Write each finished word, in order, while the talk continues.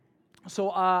So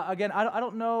again, I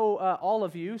don't know all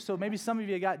of you, so maybe some of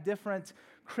you got different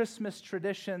Christmas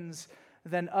traditions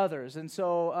than others. And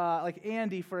so like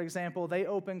Andy, for example, they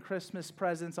open Christmas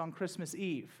presents on Christmas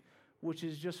Eve, which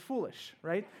is just foolish,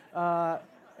 right?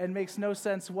 And makes no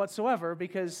sense whatsoever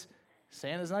because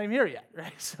Santa's not even here yet,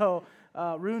 right? So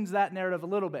ruins that narrative a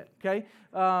little bit, okay?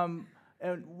 And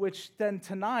which then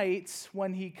tonight,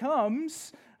 when he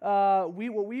comes, what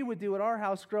we would do at our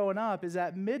house growing up is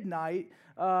at midnight,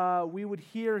 we would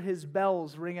hear his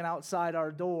bells ringing outside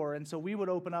our door, and so we would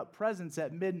open up presents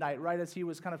at midnight, right as he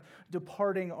was kind of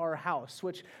departing our house,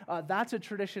 which that's a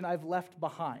tradition I've left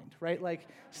behind, right? Like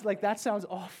that sounds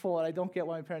awful, and I don't get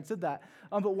why my parents did that.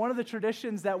 But one of the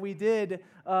traditions that we did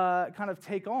kind of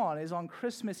take on is on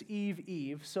Christmas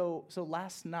Eve. So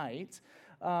last night,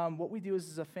 what we do is,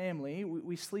 as a family,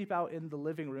 we sleep out in the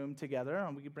living room together,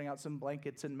 and we bring out some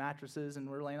blankets and mattresses, and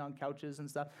we're laying on couches and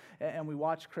stuff, and we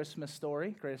watch Christmas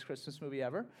Story, greatest Christmas movie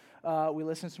ever. We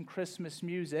listen to some Christmas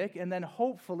music, and then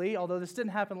hopefully, although this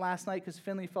didn't happen last night because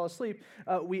Finley fell asleep,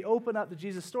 we open up the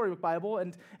Jesus Storybook Bible,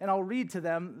 and I'll read to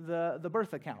them the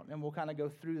birth account, and we'll kind of go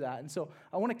through that. And so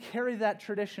I want to carry that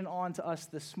tradition on to us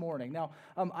this morning. Now,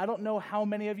 I don't know how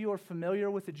many of you are familiar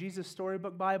with the Jesus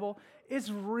Storybook Bible. It's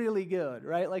really good,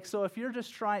 right? Like, so if you're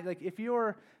just trying, like, if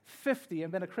you're 50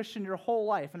 and been a Christian your whole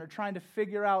life and are trying to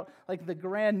figure out, like, the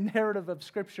grand narrative of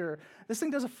Scripture, this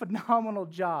thing does a phenomenal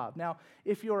job. Now,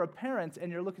 if you're a parent and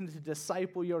you're looking to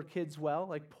disciple your kids well,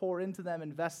 like, pour into them,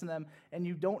 invest in them, and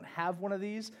you don't have one of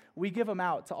these, we give them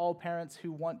out to all parents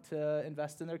who want to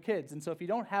invest in their kids. And so if you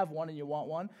don't have one and you want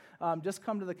one, just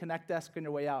come to the Connect desk on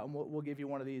your way out, and we'll give you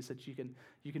one of these that you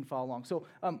can follow along. So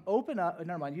open up.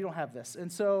 Never mind, you don't have this.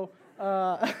 And so,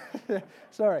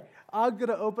 sorry, I'm going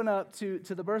to open up to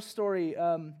the birth story,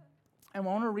 and I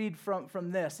want to read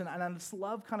from this. And I just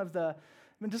love kind of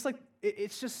just like,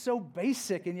 it's just so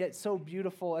basic and yet so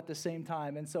beautiful at the same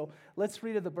time. And so let's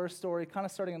read of the birth story, kind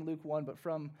of starting in Luke 1, but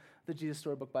from the Jesus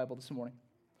Storybook Bible this morning.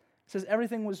 It says,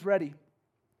 everything was ready.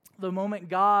 The moment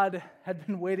God had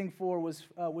been waiting for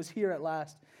was here at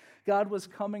last. God was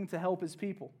coming to help his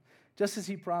people, just as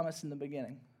he promised in the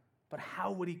beginning. But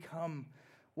how would he come?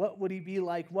 What would he be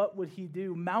like? What would he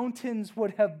do? Mountains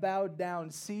would have bowed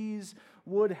down. Seas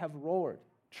would have roared.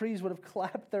 Trees would have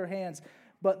clapped their hands.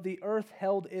 But the earth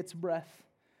held its breath.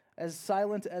 As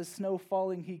silent as snow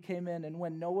falling, he came in. And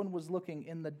when no one was looking,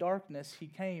 in the darkness, he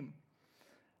came.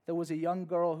 There was a young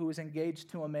girl who was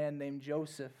engaged to a man named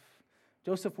Joseph.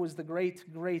 Joseph was the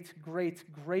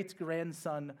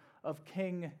great-great-great-great-grandson of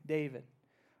King David.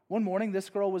 One morning,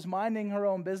 this girl was minding her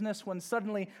own business when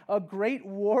suddenly a great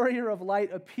warrior of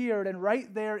light appeared, and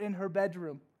right there in her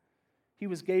bedroom, he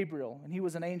was Gabriel, and he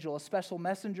was an angel, a special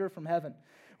messenger from heaven.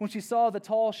 When she saw the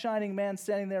tall, shining man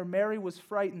standing there, Mary was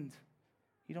frightened.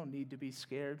 You don't need to be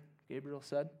scared, Gabriel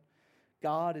said.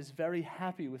 God is very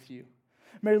happy with you.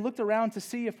 Mary looked around to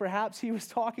see if perhaps he was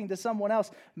talking to someone else.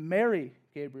 Mary,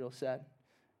 Gabriel said,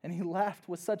 and he laughed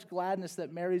with such gladness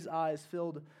that Mary's eyes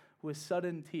filled with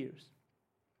sudden tears.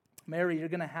 Mary, you're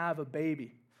going to have a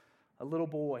baby, a little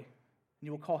boy, and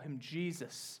you will call him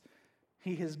Jesus.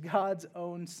 He is God's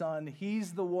own son.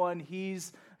 He's the one,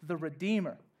 he's the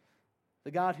Redeemer. The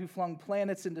God who flung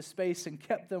planets into space and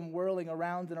kept them whirling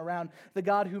around and around. The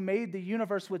God who made the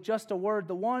universe with just a word.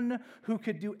 The one who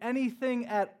could do anything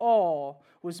at all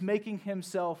was making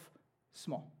himself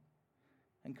small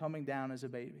and coming down as a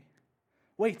baby.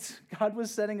 Wait, God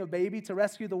was sending a baby to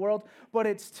rescue the world, but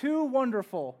it's too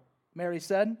wonderful, Mary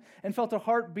said, and felt her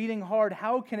heart beating hard.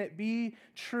 How can it be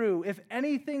true? Is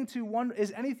anything too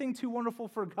wonderful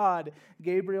for God?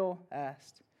 Gabriel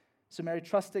asked. So Mary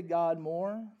trusted God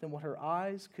more than what her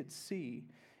eyes could see,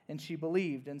 and she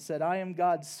believed and said, I am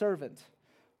God's servant.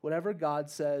 Whatever God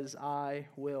says, I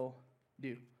will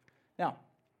do. Now,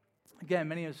 again,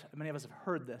 many of us have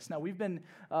heard this. Now, we've been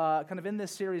kind of in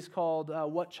this series called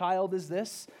What Child Is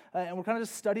This? And we're kind of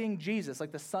just studying Jesus,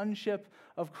 like the sonship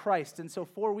of Christ. And so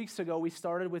 4 weeks ago, we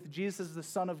started with Jesus as the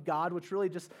Son of God, which really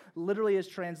just literally is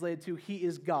translated to He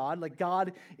is God, like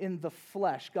God in the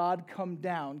flesh, God come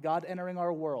down, God entering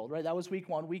our world, right? That was week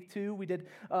 1. Week 2, we did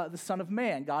the Son of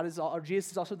Man.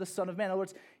 Jesus is also the Son of Man. In other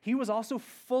words, He was also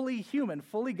fully human,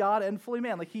 fully God and fully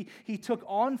man. Like he took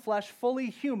on flesh, fully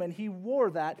human. He wore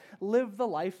that, lived the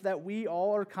life that we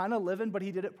all are kind of living, but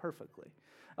He did it perfectly.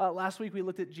 Last week we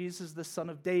looked at Jesus, the Son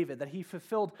of David, that He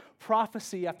fulfilled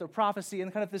prophecy after prophecy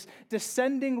and kind of this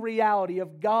descending reality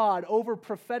of God over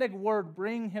prophetic word,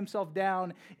 bringing Himself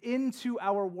down into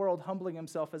our world, humbling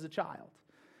Himself as a child.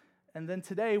 And then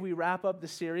today we wrap up the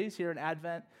series here in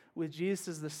Advent with Jesus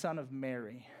as the Son of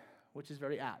Mary, which is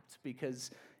very apt because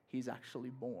He's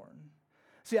actually born.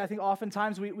 See, I think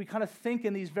oftentimes we kind of think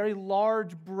in these very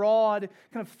large, broad,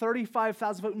 kind of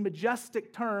 35,000-foot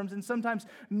majestic terms, and sometimes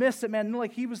miss it, man.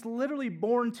 Like, he was literally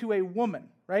born to a woman,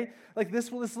 right? Like,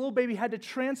 this little baby had to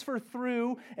transfer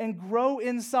through and grow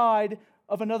inside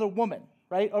of another woman,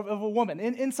 right? Of a woman,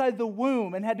 inside the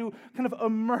womb, and had to kind of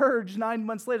emerge 9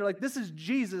 months later. Like, this is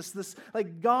Jesus. This,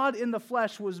 like, God in the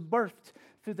flesh was birthed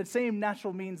through the same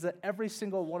natural means that every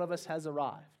single one of us has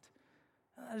arrived.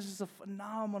 This is a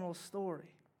phenomenal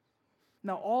story.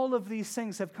 Now, all of these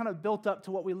things have kind of built up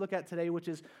to what we look at today, which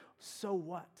is, so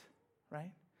what,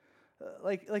 right?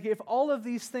 Like if all of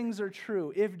these things are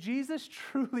true, if Jesus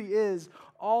truly is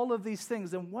all of these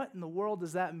things, then what in the world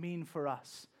does that mean for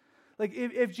us? Like,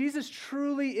 if Jesus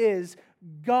truly is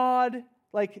God,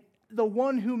 like the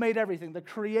one who made everything, the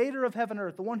creator of heaven and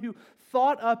earth, the one who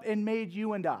thought up and made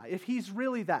you and I, if he's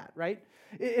really that, right?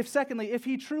 If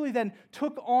he truly then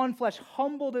took on flesh,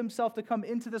 humbled himself to come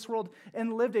into this world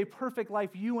and lived a perfect life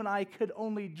you and I could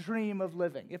only dream of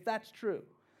living, if that's true.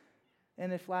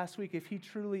 And if last week, if he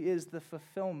truly is the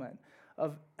fulfillment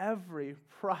of every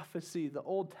prophecy the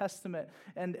Old Testament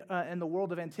and the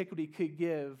world of antiquity could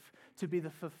give to be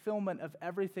the fulfillment of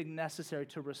everything necessary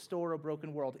to restore a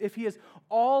broken world. If he is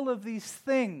all of these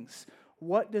things,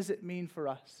 what does it mean for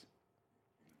us?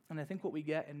 And I think what we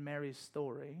get in Mary's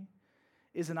story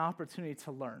is an opportunity to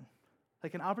learn.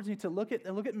 Like an opportunity to look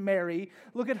at Mary,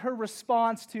 look at her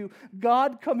response to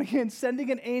God coming in,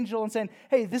 sending an angel and saying,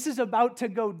 hey, this is about to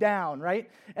go down,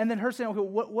 right? And then her saying, okay,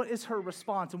 what is her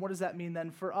response and what does that mean then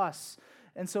for us?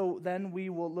 And so then we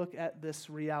will look at this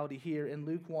reality here in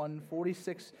Luke 1,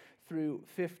 46 through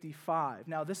 55.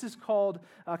 Now, this is called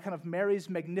kind of Mary's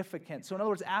Magnificat. So in other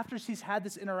words, after she's had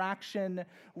this interaction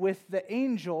with the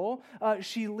angel,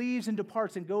 she leaves and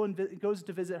departs and goes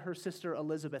to visit her sister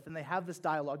Elizabeth, and they have this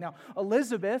dialogue. Now,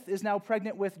 Elizabeth is now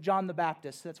pregnant with John the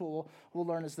Baptist. That's what we'll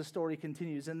learn as the story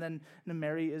continues. And then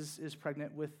Mary is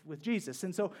pregnant with Jesus.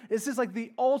 And so this is like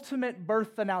the ultimate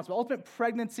birth announcement, ultimate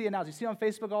pregnancy announcement. You see on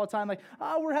Facebook all the time, like,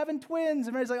 oh, we're having twins.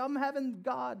 And Mary's like, I'm having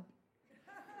God.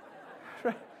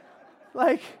 Right?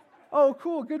 Like, oh,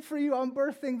 cool, good for you. I'm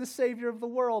birthing the Savior of the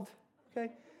world,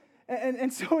 okay?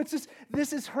 And so it's just,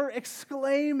 this is her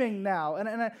exclaiming now.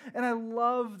 And I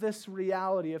love this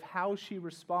reality of how she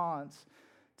responds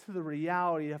to the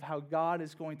reality of how God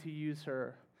is going to use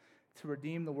her to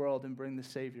redeem the world and bring the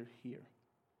Savior here.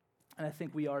 And I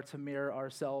think we are to mirror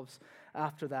ourselves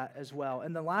after that as well.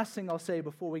 And the last thing I'll say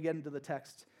before we get into the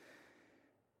text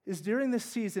is during this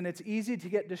season, it's easy to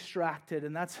get distracted,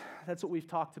 and that's what we've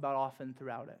talked about often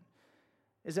throughout it,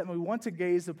 is that we want to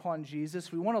gaze upon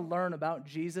Jesus, we want to learn about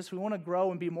Jesus, we want to grow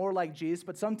and be more like Jesus,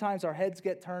 but sometimes our heads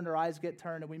get turned, our eyes get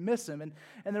turned, and we miss him. And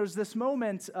there was this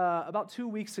moment about 2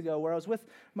 weeks ago where I was with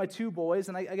my two boys,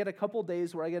 and I get a couple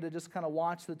days where I get to just kind of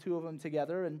watch the two of them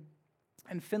together,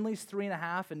 and Finley's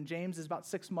 3.5, and James is about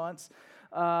 6 months.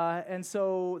 And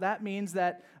so that means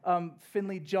that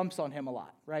Finley jumps on him a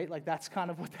lot, right? Like that's kind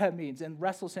of what that means, and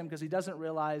wrestles him because he doesn't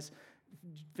realize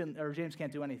James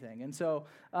can't do anything. And so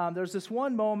there's this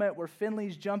one moment where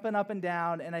Finley's jumping up and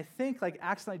down, and I think like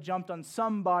accidentally jumped on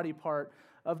some body part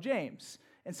of James.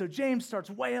 And so James starts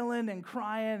wailing and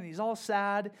crying, and he's all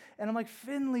sad. And I'm like,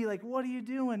 Finley, like, what are you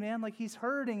doing, man? Like, he's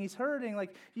hurting.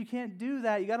 Like, you can't do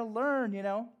that. You got to learn, you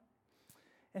know?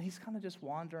 And he's kind of just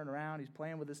wandering around. He's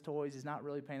playing with his toys. He's not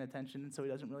really paying attention, and so he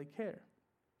doesn't really care.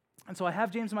 And so I have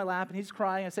James in my lap, and he's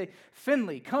crying. I say,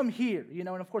 Finley, come here. You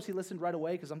know, and of course he listened right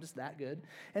away because I'm just that good.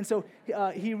 And so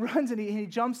he runs and he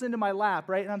jumps into my lap,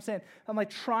 right? And I'm like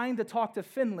trying to talk to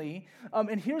Finley.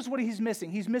 And here's what he's missing.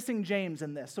 He's missing James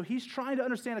in this. So he's trying to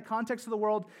understand the context of the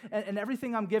world and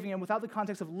everything I'm giving him without the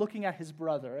context of looking at his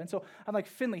brother. And so I'm like,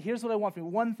 Finley, here's what I want from you.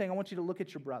 One thing, I want you to look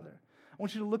at your brother. I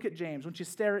want you to look at James. I want you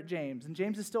to stare at James. And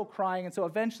James is still crying. And so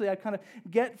eventually I kind of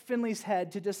get Finley's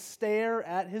head to just stare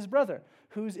at his brother,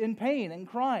 who's in pain and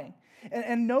crying.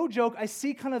 And no joke, I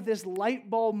see kind of this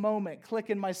light bulb moment click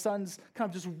in my son's kind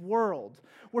of just world,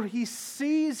 where he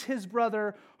sees his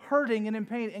brother hurting and in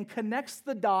pain and connects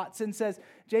the dots and says,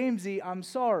 Jamesy, I'm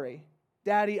sorry.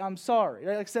 Daddy, I'm sorry.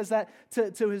 Right? Like says that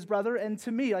to his brother and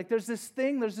to me. Like there's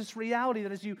this reality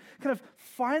that as you kind of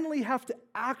finally have to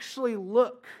actually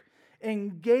look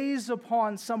and gaze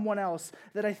upon someone else,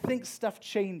 that I think stuff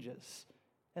changes,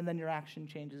 and then your action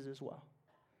changes as well.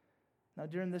 Now,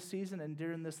 during this season and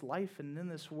during this life and in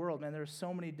this world, man, there are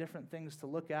so many different things to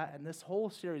look at, and this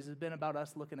whole series has been about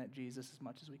us looking at Jesus as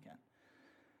much as we can.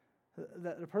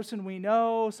 The person we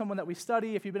know, someone that we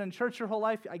study, if you've been in church your whole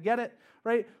life, I get it,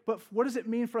 right? But what does it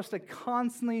mean for us to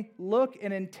constantly look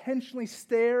and intentionally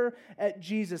stare at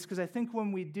Jesus? Because I think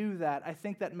when we do that, I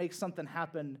think that makes something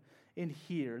happen in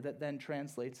here that then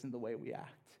translates in the way we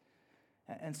act.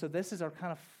 And so this is our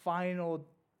kind of final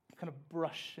kind of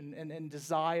brush and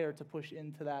desire to push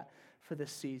into that for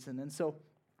this season. And so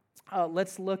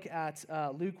let's look at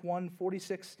Luke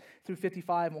 1:46 through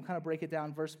 55, and we'll kind of break it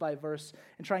down verse by verse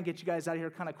and try and get you guys out of here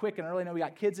kind of quick and early. I know we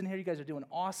got kids in here. You guys are doing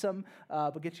awesome,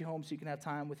 but get you home so you can have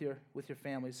time with your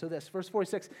families. So this, verse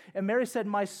 46, and Mary said,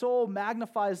 my soul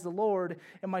magnifies the Lord,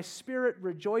 and my spirit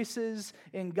rejoices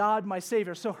in God my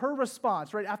Savior. So her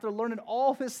response, right, after learning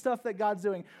all this stuff that God's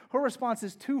doing, her response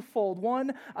is twofold.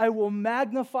 One, I will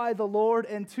magnify the Lord,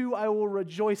 and two, I will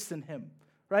rejoice in him.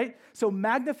 Right? So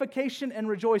magnification and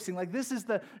rejoicing, like this is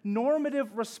the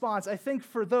normative response, I think,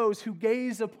 for those who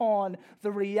gaze upon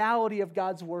the reality of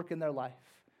God's work in their life.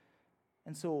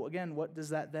 And so again, what does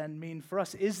that then mean for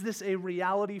us? Is this a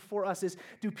reality for us?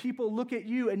 Do people look at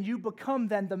you and you become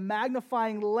then the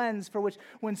magnifying lens for which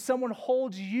when someone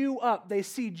holds you up, they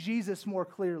see Jesus more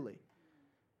clearly?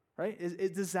 Right?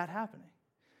 Is that happening?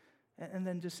 And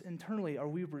then just internally, are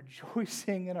we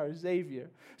rejoicing in our Savior?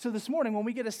 So this morning, when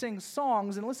we get to sing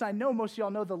songs, and listen, I know most of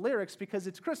y'all know the lyrics because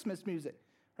it's Christmas music,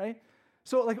 right?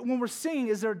 So like when we're singing,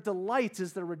 is there delight?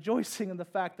 Is there rejoicing in the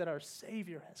fact that our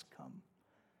Savior has come?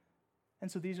 And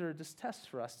so these are just tests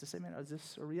for us to say, man, is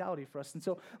this a reality for us? And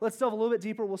so let's delve a little bit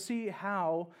deeper. We'll see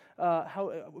how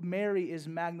Mary is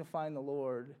magnifying the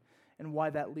Lord and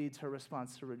why that leads her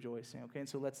response to rejoicing. Okay, and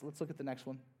so let's look at the next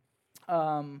one.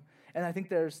 And I think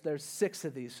there's 6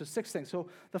 of these, so 6 things. So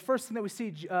the first thing that we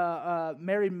see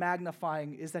Mary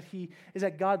magnifying is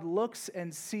that God looks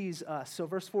and sees us. So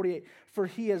verse 48, for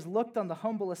he has looked on the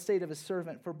humble estate of his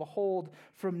servant, for behold,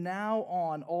 from now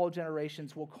on all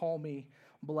generations will call me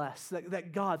blessed.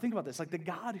 That God, think about this, like the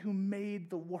God who made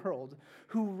the world,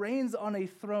 who reigns on a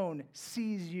throne,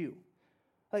 sees you.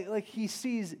 Like he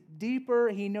sees deeper,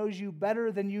 he knows you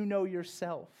better than you know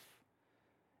yourself.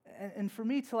 And for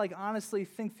me to like honestly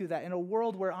think through that in a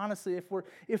world where honestly, if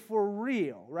we're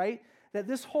real, right, that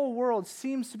this whole world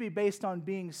seems to be based on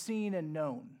being seen and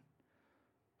known,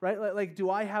 right? Like, do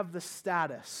I have the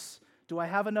status? Do I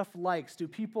have enough likes? Do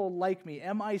people like me?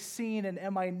 Am I seen and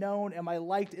am I known? Am I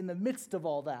liked in the midst of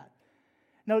all that?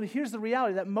 Now, here's the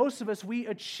reality that most of us, we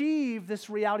achieve this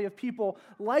reality of people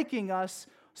liking us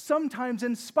sometimes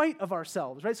in spite of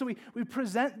ourselves, right? So we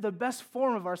present the best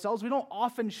form of ourselves. We don't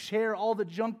often share all the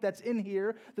junk that's in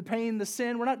here, the pain, the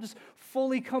sin. We're not just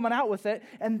fully coming out with it.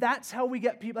 And that's how we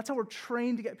get people, that's how we're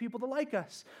trained to get people to like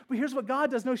us. But here's what God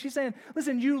does. No, she's saying,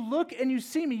 listen, you look and you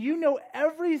see me. You know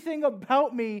everything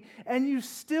about me, and you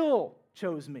still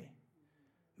chose me.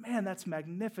 Man, that's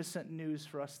magnificent news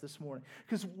for us this morning.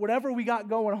 Because whatever we got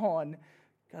going on,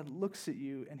 God looks at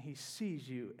you and he sees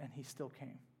you and he still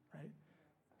came, right?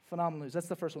 Phenomenal news. That's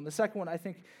the first one. The second one I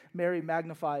think Mary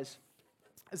magnifies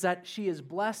is that she is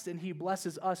blessed and he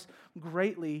blesses us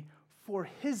greatly for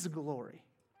his glory.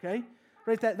 Okay?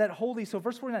 Right? That holy, so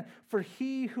verse 49, for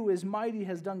he who is mighty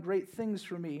has done great things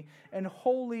for me, and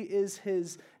holy is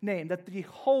his name. That the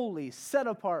holy, set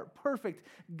apart, perfect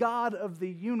God of the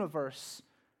universe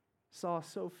saw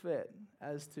so fit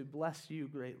as to bless you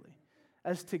greatly,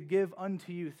 as to give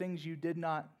unto you things you did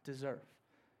not deserve.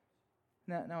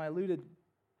 Now I alluded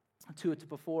to it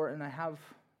before, and I have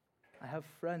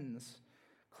friends,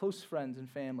 close friends and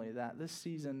family, that this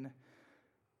season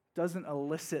doesn't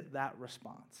elicit that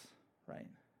response, right?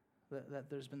 That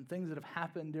there's been things that have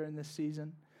happened during this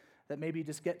season that maybe you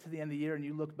just get to the end of the year and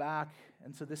you look back,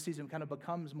 and so this season kind of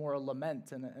becomes more a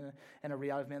lament and a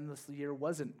reality of, man, this year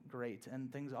wasn't great,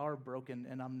 and things are broken,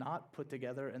 and I'm not put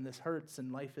together, and this hurts,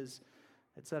 and life is,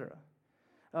 etc.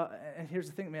 And here's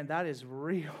the thing, man, that is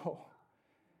real.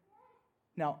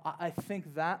 Now, I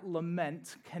think that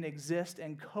lament can exist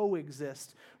and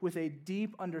coexist with a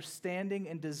deep understanding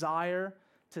and desire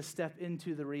to step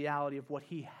into the reality of what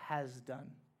he has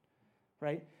done,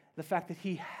 right? The fact that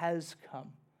he has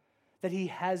come, that he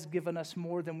has given us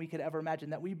more than we could ever imagine,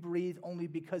 that we breathe only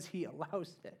because he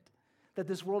allows it, that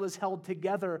this world is held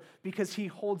together because he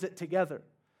holds it together,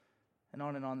 and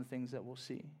on the things that we'll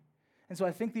see. And so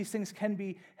I think these things can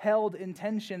be held in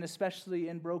tension, especially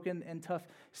in broken and tough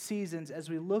seasons, as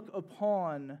we look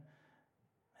upon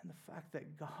and the fact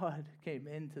that God came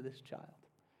into this child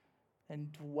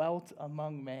and dwelt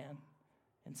among man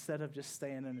instead of just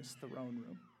staying in his throne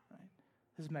room. Right?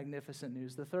 This is magnificent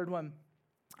news. The third one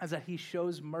is that he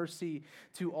shows mercy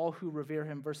to all who revere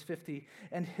him. Verse 50,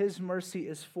 and his mercy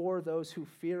is for those who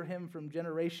fear him from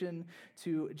generation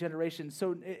to generation.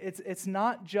 So it's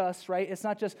not just, right? It's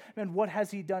not just, man, what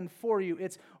has he done for you?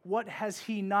 It's what has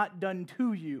he not done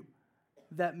to you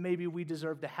that maybe we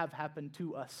deserve to have happen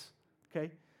to us,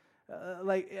 okay?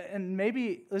 And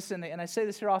maybe, listen, and I say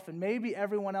this here often, maybe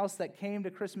everyone else that came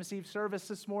to Christmas Eve service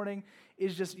this morning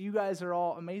is just, you guys are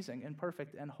all amazing and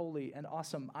perfect and holy and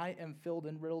awesome. I am filled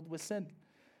and riddled with sin.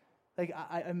 Like,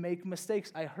 I make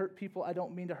mistakes. I hurt people I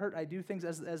don't mean to hurt. I do things,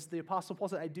 as the Apostle Paul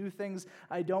said, I do things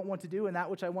I don't want to do, and that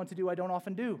which I want to do, I don't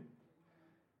often do.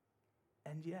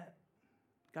 And yet,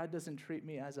 God doesn't treat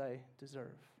me as I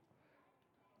deserve.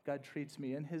 God treats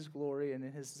me in His glory and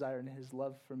in His desire and in His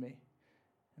love for me.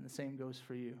 And the same goes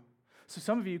for you. So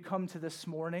some of you come to this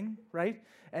morning, right?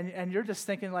 And you're just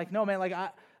thinking like, no, man,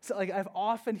 I've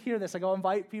often hear this. Like, I'll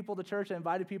invite people to church. I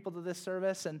invited people to this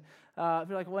service. And they're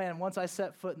like, well, man, once I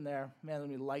set foot in there, man, it'll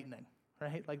be lightning,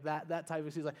 right? Like that type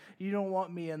of, he's like, you don't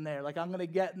want me in there. Like, I'm going to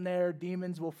get in there.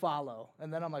 Demons will follow.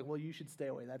 And then I'm like, well, you should stay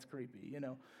away. That's creepy, you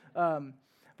know?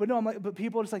 But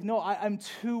people are just like, no, I'm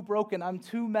too broken. I'm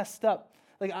too messed up.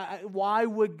 Like, why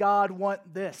would God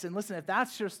want this? And listen, if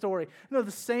that's your story, no,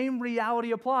 the same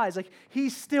reality applies. Like,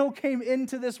 He still came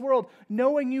into this world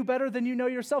knowing you better than you know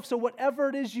yourself. So whatever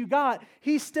it is you got,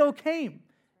 He still came.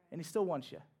 And He still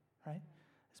wants you, right?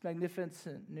 It's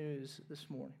magnificent news this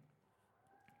morning.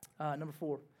 Number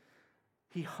 4.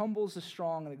 He humbles the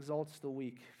strong and exalts the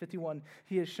weak. 51,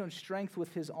 He has shown strength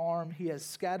with His arm. He has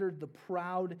scattered the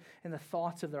proud in the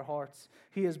thoughts of their hearts.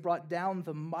 He has brought down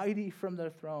the mighty from their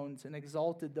thrones and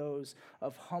exalted those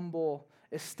of humble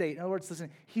estate. In other words,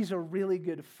 listen, He's a really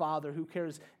good Father who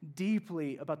cares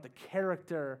deeply about the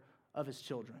character of His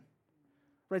children.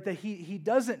 Right, that he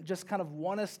doesn't just kind of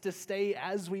want us to stay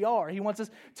as we are. He wants us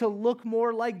to look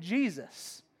more like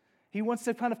Jesus. He wants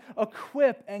to kind of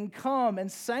equip and come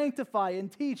and sanctify and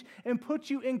teach and put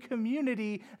you in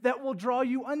community that will draw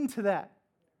you unto that.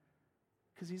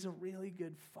 Because He's a really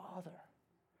good Father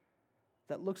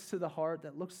that looks to the heart,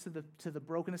 that looks to the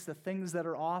brokenness, the things that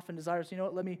are off, and desires, you know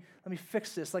what, let me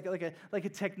fix this, like a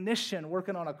technician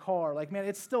working on a car. Like, man,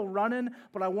 it's still running,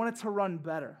 but I want it to run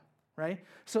better. Right?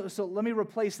 So let me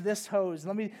replace this hose.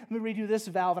 Let me redo this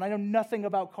valve. And I know nothing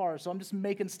about cars, so I'm just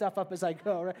making stuff up as I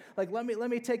go. Right? Like, let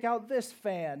me take out this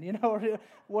fan, you know, or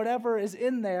whatever is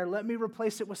in there. Let me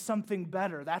replace it with something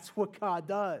better. That's what God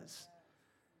does.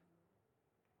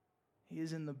 He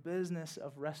is in the business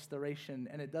of restoration,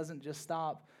 and it doesn't just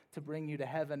stop to bring you to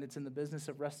heaven. It's in the business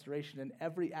of restoration in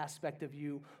every aspect of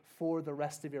you for the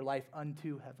rest of your life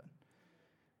unto heaven.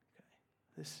 Okay.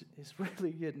 This is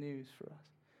really good news for us.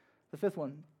 The 5th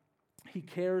one, He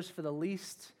cares for the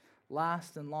least,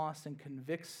 last, and lost, and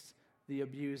convicts the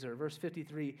abuser. Verse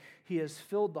 53, He has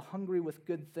filled the hungry with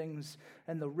good things,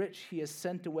 and the rich He has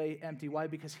sent away empty. Why?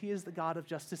 Because He is the God of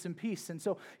justice and peace. And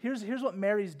so here's what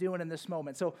Mary's doing in this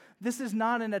moment. So this is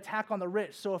not an attack on the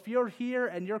rich. So if you're here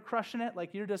and you're crushing it,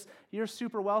 like you're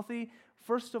super wealthy,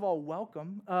 first of all,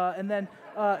 welcome. And then,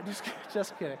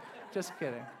 just kidding.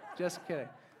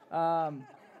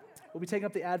 We'll be taking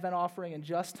up the Advent offering in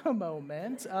just a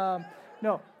moment.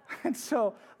 No. And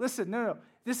so, listen, no.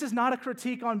 This is not a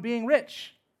critique on being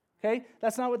rich, okay?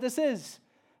 That's not what this is.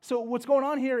 So what's going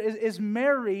on here is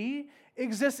Mary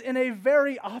exists in a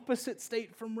very opposite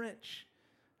state from rich.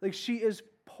 Like, she is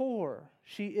poor.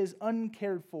 She is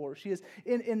uncared for. She is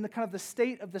in the kind of the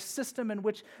state of the system in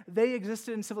which they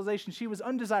existed in civilization. She was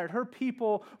undesired. Her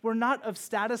people were not of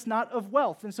status, not of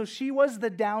wealth. And so she was the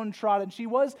downtrodden. She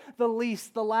was the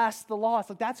least, the last, the lost.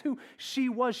 Like, that's who she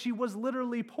was. She was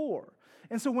literally poor.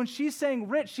 And so when she's saying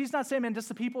rich, she's not saying, man, just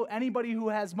the people, anybody who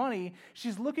has money.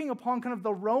 She's looking upon kind of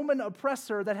the Roman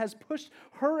oppressor that has pushed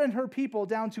her and her people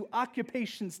down to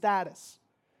occupation status.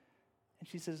 And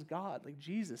she says, God, like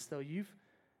Jesus, though,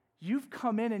 You've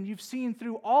come in and you've seen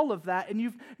through all of that, and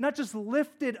you've not just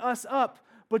lifted us up,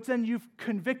 but then you've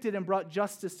convicted and brought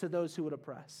justice to those who would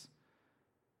oppress.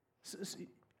 So,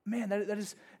 man, that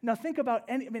is, now think about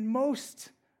most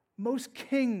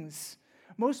kings,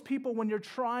 most people, when you're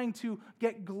trying to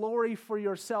get glory for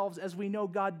yourselves, as we know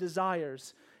God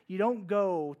desires, you don't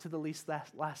go to the least,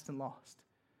 last, and lost.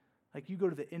 Like, you go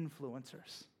to the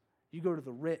influencers. You go to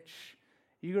the rich.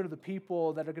 You go to the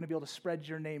people that are going to be able to spread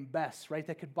your name best, right?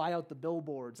 That could buy out the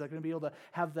billboards. That are going to be able to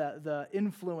have the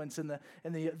influence and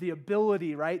the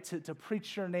ability, right, to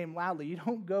preach your name loudly. You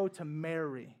don't go to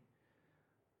Mary,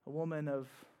 a woman of,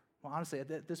 well, honestly,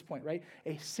 at this point, right,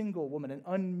 a single woman, an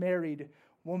unmarried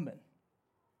woman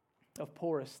of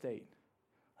poor estate.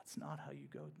 That's not how you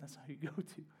go. That's not who you go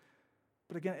to.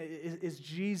 But again, is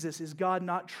Jesus, is God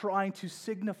not trying to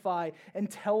signify and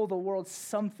tell the world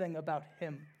something about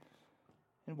Him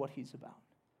and what He's about?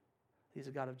 He's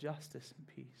a God of justice and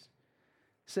peace.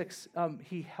 6,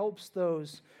 He helps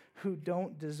those who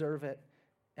don't deserve it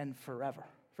and forever.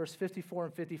 verse 54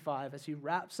 and 55, as he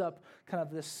wraps up kind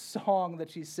of this song that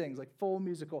she sings, like full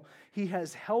musical. He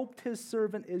has helped his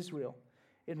servant Israel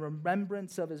in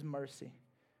remembrance of his mercy,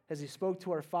 as he spoke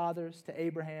to our fathers, to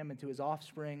Abraham, and to his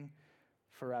offspring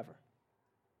forever.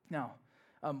 Now,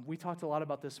 we talked a lot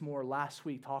about this more last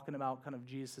week, talking about kind of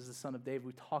Jesus as the son of David.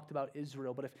 We talked about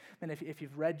Israel, but if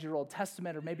you've read your Old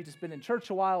Testament or maybe just been in church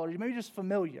a while or you're maybe just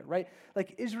familiar, right?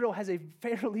 Like Israel has a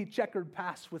fairly checkered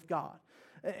past with God.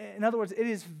 In other words, it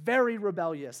is very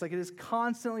rebellious. Like it is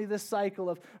constantly this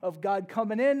cycle of God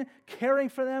coming in, caring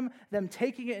for them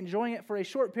taking it, enjoying it for a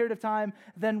short period of time,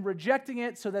 then rejecting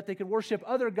it so that they could worship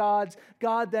other gods,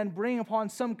 God then bringing upon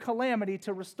some calamity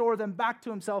to restore them back to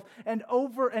himself, and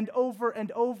over and over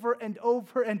and over and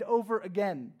over and over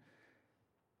again.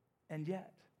 And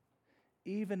yet,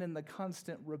 even in the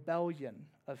constant rebellion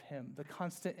of him, the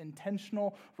constant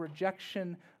intentional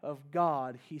rejection of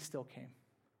God, he still came.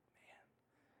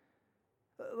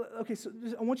 Okay, so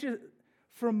I want you to,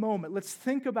 for a moment, let's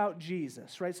think about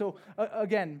Jesus, right? So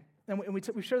again, and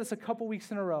we shared this a couple weeks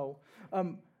in a row,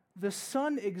 the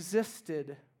Son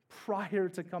existed prior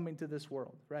to coming to this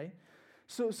world, right?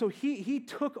 So he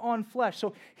took on flesh.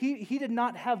 So he did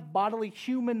not have bodily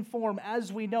human form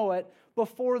as we know it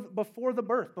before the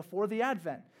birth, before the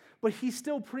Advent. But he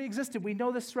still pre-existed. We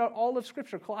know this throughout all of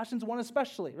Scripture, Colossians 1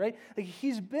 especially, right? Like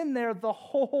he's been there the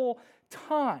whole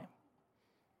time.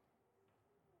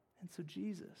 And so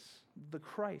Jesus, the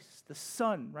Christ, the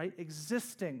Son, right,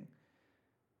 existing,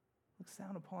 looks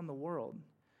down upon the world,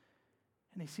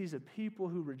 and he sees a people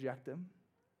who reject him,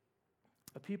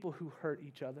 a people who hurt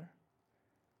each other,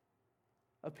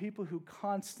 a people who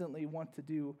constantly want to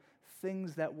do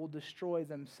things that will destroy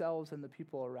themselves and the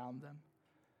people around them.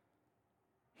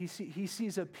 He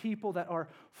sees a people that are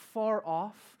far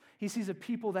off. He sees a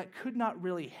people that could not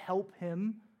really help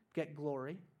him get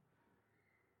glory.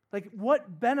 Like,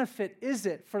 what benefit is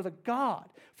it for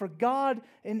God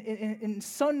in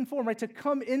Son form, right, to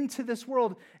come into this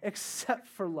world except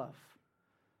for love?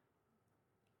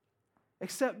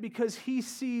 Except because he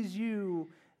sees you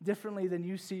differently than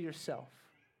you see yourself.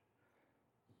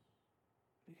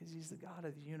 Because he's the God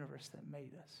of the universe that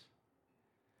made us.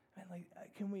 And like,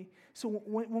 so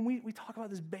when we talk about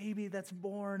this baby that's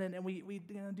born and we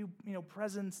do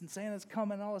presents and Santa's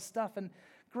coming and all this stuff, and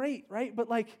great, right? But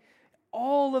like,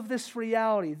 all of this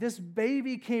reality, this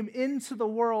baby came into the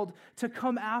world to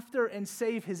come after and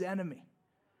save his enemy.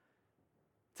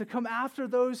 To come after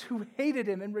those who hated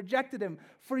him and rejected him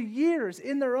for years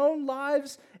in their own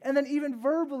lives and then even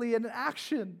verbally in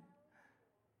action.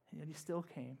 And yet he still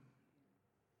came.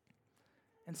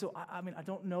 And so, I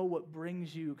don't know what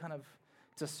brings you kind of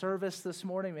to service this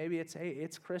morning. Maybe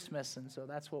it's Christmas, and so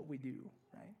that's what we do,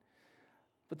 right?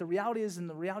 But the reality is, and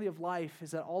the reality of life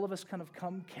is that all of us kind of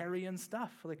come carrying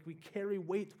stuff. Like we carry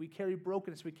weight, we carry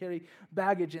brokenness, we carry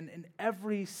baggage. And in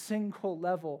every single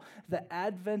level, the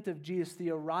advent of Jesus,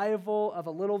 the arrival of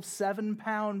a little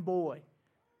 7-pound boy,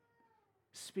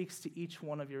 speaks to each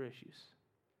one of your issues.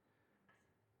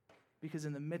 Because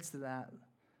in the midst of that,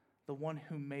 the one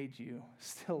who made you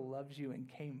still loves you and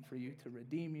came for you to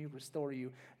redeem you, restore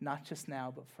you, not just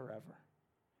now, but forever.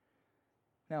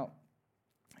 Now,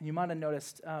 you might have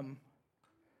noticed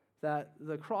that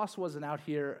the cross wasn't out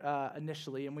here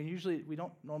initially, and we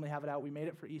don't normally have it out. We made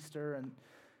it for Easter,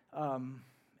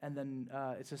 and then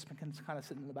it's just been kind of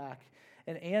sitting in the back.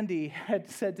 And Andy had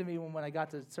said to me when I got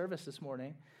to service this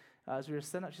morning, as we were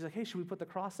setting up, she's like, "Hey, should we put the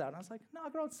cross out?" And I was like, "No,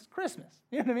 girl, it's Christmas."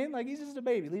 You know what I mean? Like, he's just a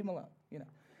baby. Leave him alone.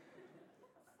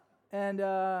 And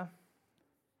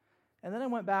then I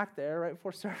went back there right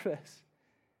before service.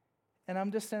 And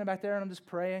I'm just standing back there and I'm just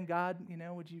praying, God,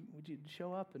 would you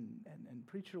show up and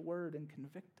preach your word and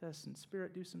convict us and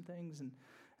Spirit do some things and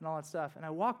all that stuff. And I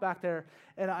walk back there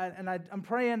and I'm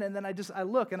praying, and then I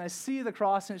look and I see the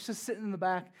cross and it's just sitting in the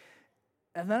back.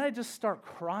 And then I just start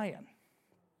crying,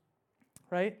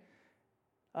 right?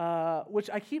 Which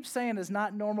I keep saying is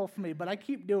not normal for me, but I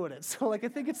keep doing it. So I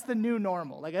think it's the new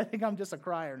normal. I think I'm just a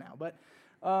crier now. But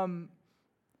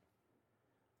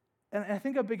and I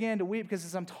think I began to weep because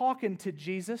as I'm talking to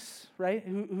Jesus, right,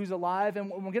 who's alive, and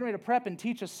we're getting ready to prep and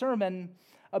teach a sermon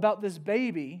about this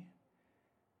baby,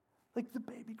 like the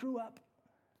baby grew up,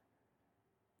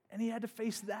 and he had to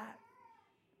face that.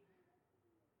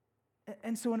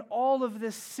 And so in all of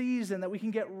this season that we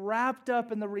can get wrapped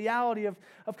up in the reality of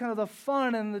kind of the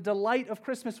fun and the delight of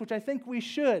Christmas, which I think we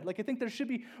should. I think there should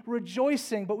be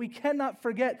rejoicing, but we cannot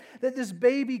forget that this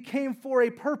baby came for a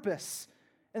purpose,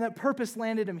 and that purpose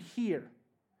landed him here.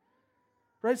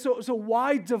 Right? So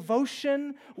why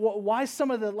devotion? Why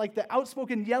some of the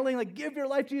outspoken yelling, like give your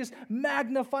life to Jesus,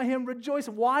 magnify him, rejoice?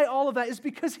 Why all of that? Is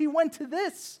because he went to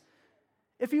this.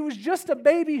 If he was just a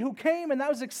baby who came and that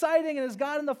was exciting and is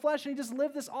God in the flesh and he just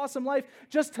lived this awesome life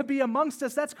just to be amongst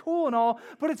us, that's cool and all,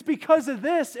 but it's because of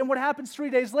this and what happens 3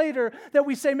 days later that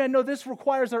we say, man, no, this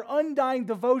requires our undying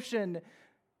devotion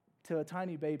to a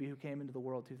tiny baby who came into the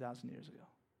world 2,000 years ago.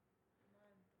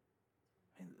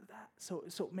 And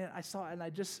so man, I saw it and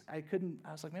I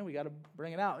was like, man, we got to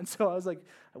bring it out. And so I was like,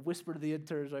 I whispered to the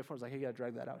interns right before, I was like, hey, you got to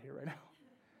drag that out here right now.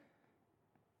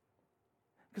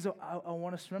 Because I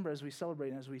want us to remember as we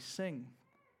celebrate and as we sing,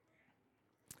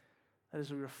 that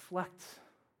as we reflect,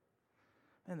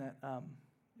 and that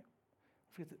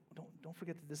don't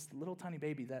forget that this little tiny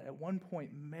baby that at one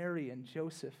point Mary and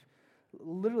Joseph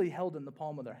literally held in the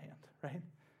palm of their hand, right?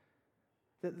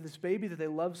 That this baby that they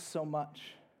loved so much,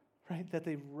 right, that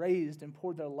they raised and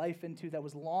poured their life into, that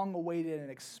was long awaited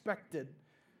and expected,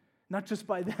 not just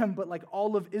by them, but like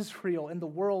all of Israel and the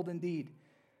world indeed.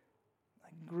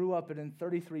 Grew up and in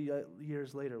 33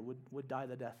 years later would die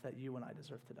the death that you and I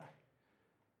deserve to die.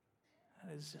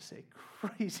 That is just a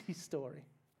crazy story.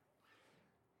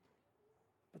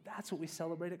 But that's what we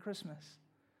celebrate at Christmas.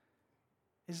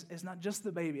 It's not just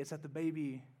the baby, it's that the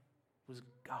baby was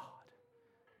God.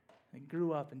 And he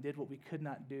grew up and did what we could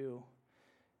not do.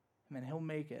 And then he'll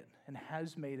make it and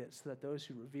has made it so that those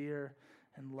who revere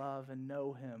and love and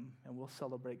know him and will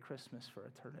celebrate Christmas for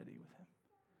eternity with him.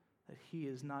 That he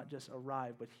is not just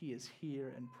arrived, but he is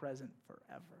here and present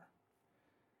forever.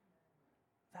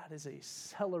 That is a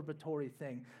celebratory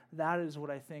thing. That is what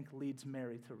I think leads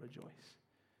Mary to rejoice.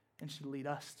 And should lead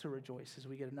us to rejoice as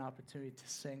we get an opportunity to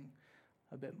sing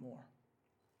a bit more.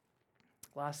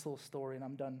 Last little story, and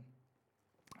I'm done.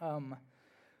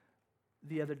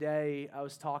 The other day, I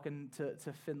was talking to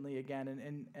Finley again,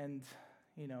 and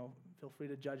you know, feel free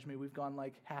to judge me. We've gone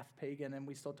like half pagan, and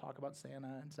we still talk about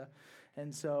Santa and stuff.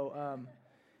 And so,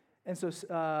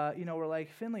 you know, we're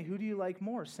like, Finley, who do you like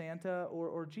more, Santa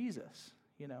or Jesus?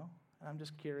 You know, and I'm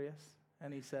just curious.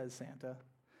 And he says Santa,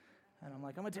 and I'm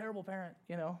like, I'm a terrible parent,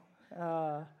 you know.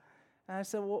 And I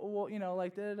said, well, you know,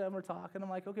 like, and we're talking. I'm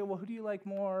like, okay, well, who do you like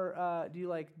more? Do you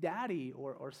like Daddy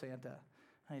or Santa?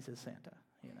 And he says Santa,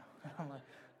 you know. I'm like,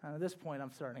 at this point,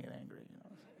 I'm starting to get angry, you know.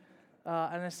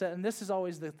 And I said, and this is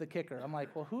always the kicker. I'm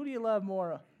like, well, who do you love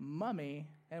more, Mummy?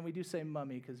 And we do say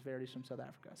Mummy because Verity's from South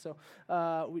Africa. So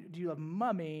do you love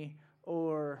Mummy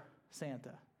or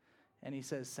Santa? And he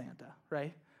says Santa,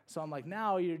 right? So I'm like,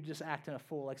 now you're just acting a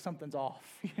fool, like something's off,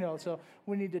 you know. So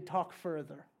we need to talk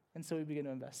further. And so we begin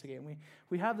to investigate. And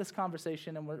we have this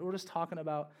conversation, and we're just talking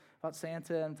about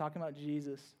Santa and talking about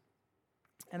Jesus.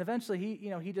 And eventually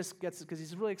he just gets it because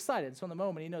he's really excited. So in the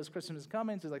moment, he knows Christmas is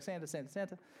coming. So he's like, Santa, Santa,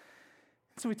 Santa.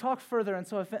 So we talk further, and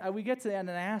so we get to the end,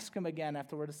 and I ask him again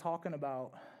afterwards, talking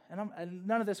about, and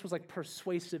none of this was like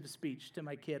persuasive speech to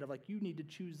my kid of like, you need to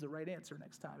choose the right answer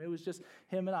next time. It was just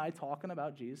him and I talking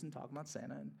about Jesus and talking about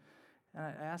Santa, and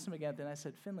I asked him again, then I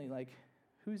said, Finley, like,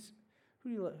 who do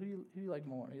you like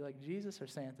more? You like Jesus or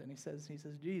Santa? And he says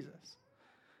Jesus.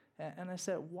 And I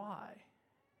said, why?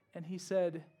 And he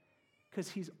said, because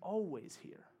he's always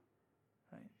here.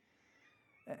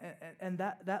 And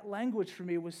that language for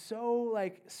me was so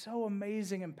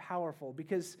amazing and powerful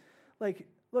because, like,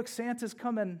 look, Santa's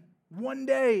coming one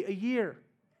day a year,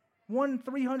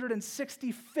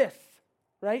 365th,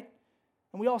 right?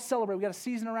 And we all celebrate. We got a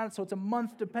season around it, so it's a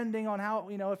month depending on how,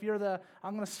 you know, if you're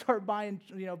I'm going to start buying,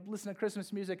 you know, listening to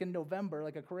Christmas music in November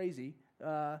like a crazy,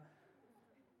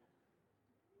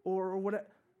 or what. And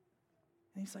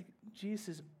he's like, Jesus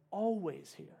is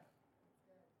always here.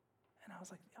 And I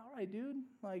was like, all right, dude,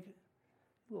 like,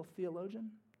 little theologian.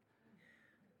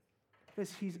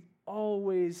 Because he's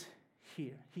always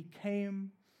here. He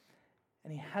came,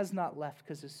 and he has not left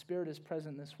because his Spirit is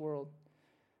present in this world.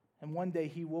 And one day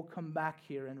he will come back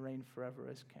here and reign forever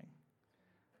as King.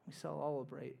 We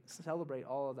celebrate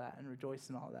all of that and rejoice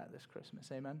in all of that this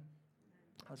Christmas. Amen?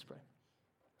 Let's pray.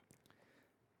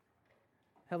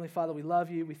 Heavenly Father, we love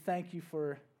you. We thank you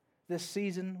for this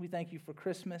season. We thank you for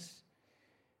Christmas.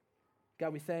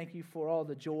 God, we thank you for all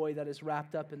the joy that is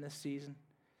wrapped up in this season.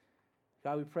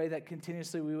 God, we pray that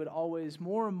continuously we would always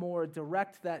more and more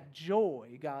direct that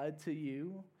joy, God, to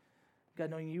you. God,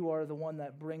 knowing you are the one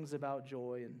that brings about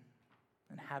joy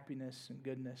and happiness and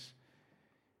goodness.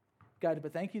 God,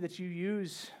 but thank you that you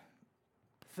use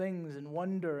things and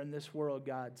wonder in this world,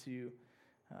 God, to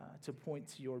point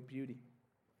to your beauty,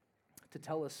 to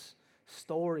tell us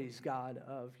stories, God,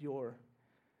 of your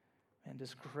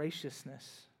just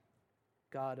graciousness,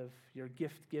 God, of your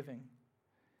gift giving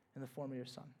in the form of your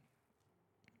Son.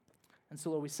 And so,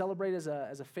 Lord, we celebrate as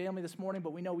a family this morning,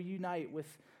 but we know we unite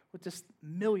with just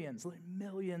millions, like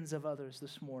millions of others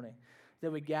this morning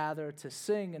that we gather to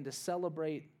sing and to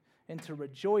celebrate and to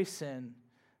rejoice in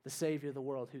the Savior of the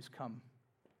world who's come.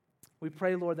 We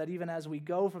pray, Lord, that even as we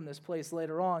go from this place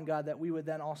later on, God, that we would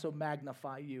then also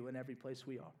magnify you in every place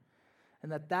we are.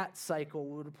 And that cycle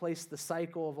would replace the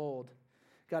cycle of old.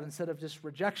 God, instead of just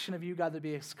rejection of you, God, there'd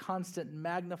be a constant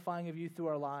magnifying of you through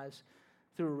our lives,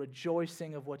 through a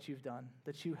rejoicing of what you've done,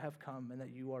 that you have come and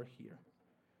that you are here.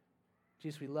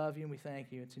 Jesus, we love you and we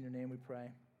thank you. It's in your name we pray.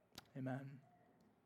 Amen.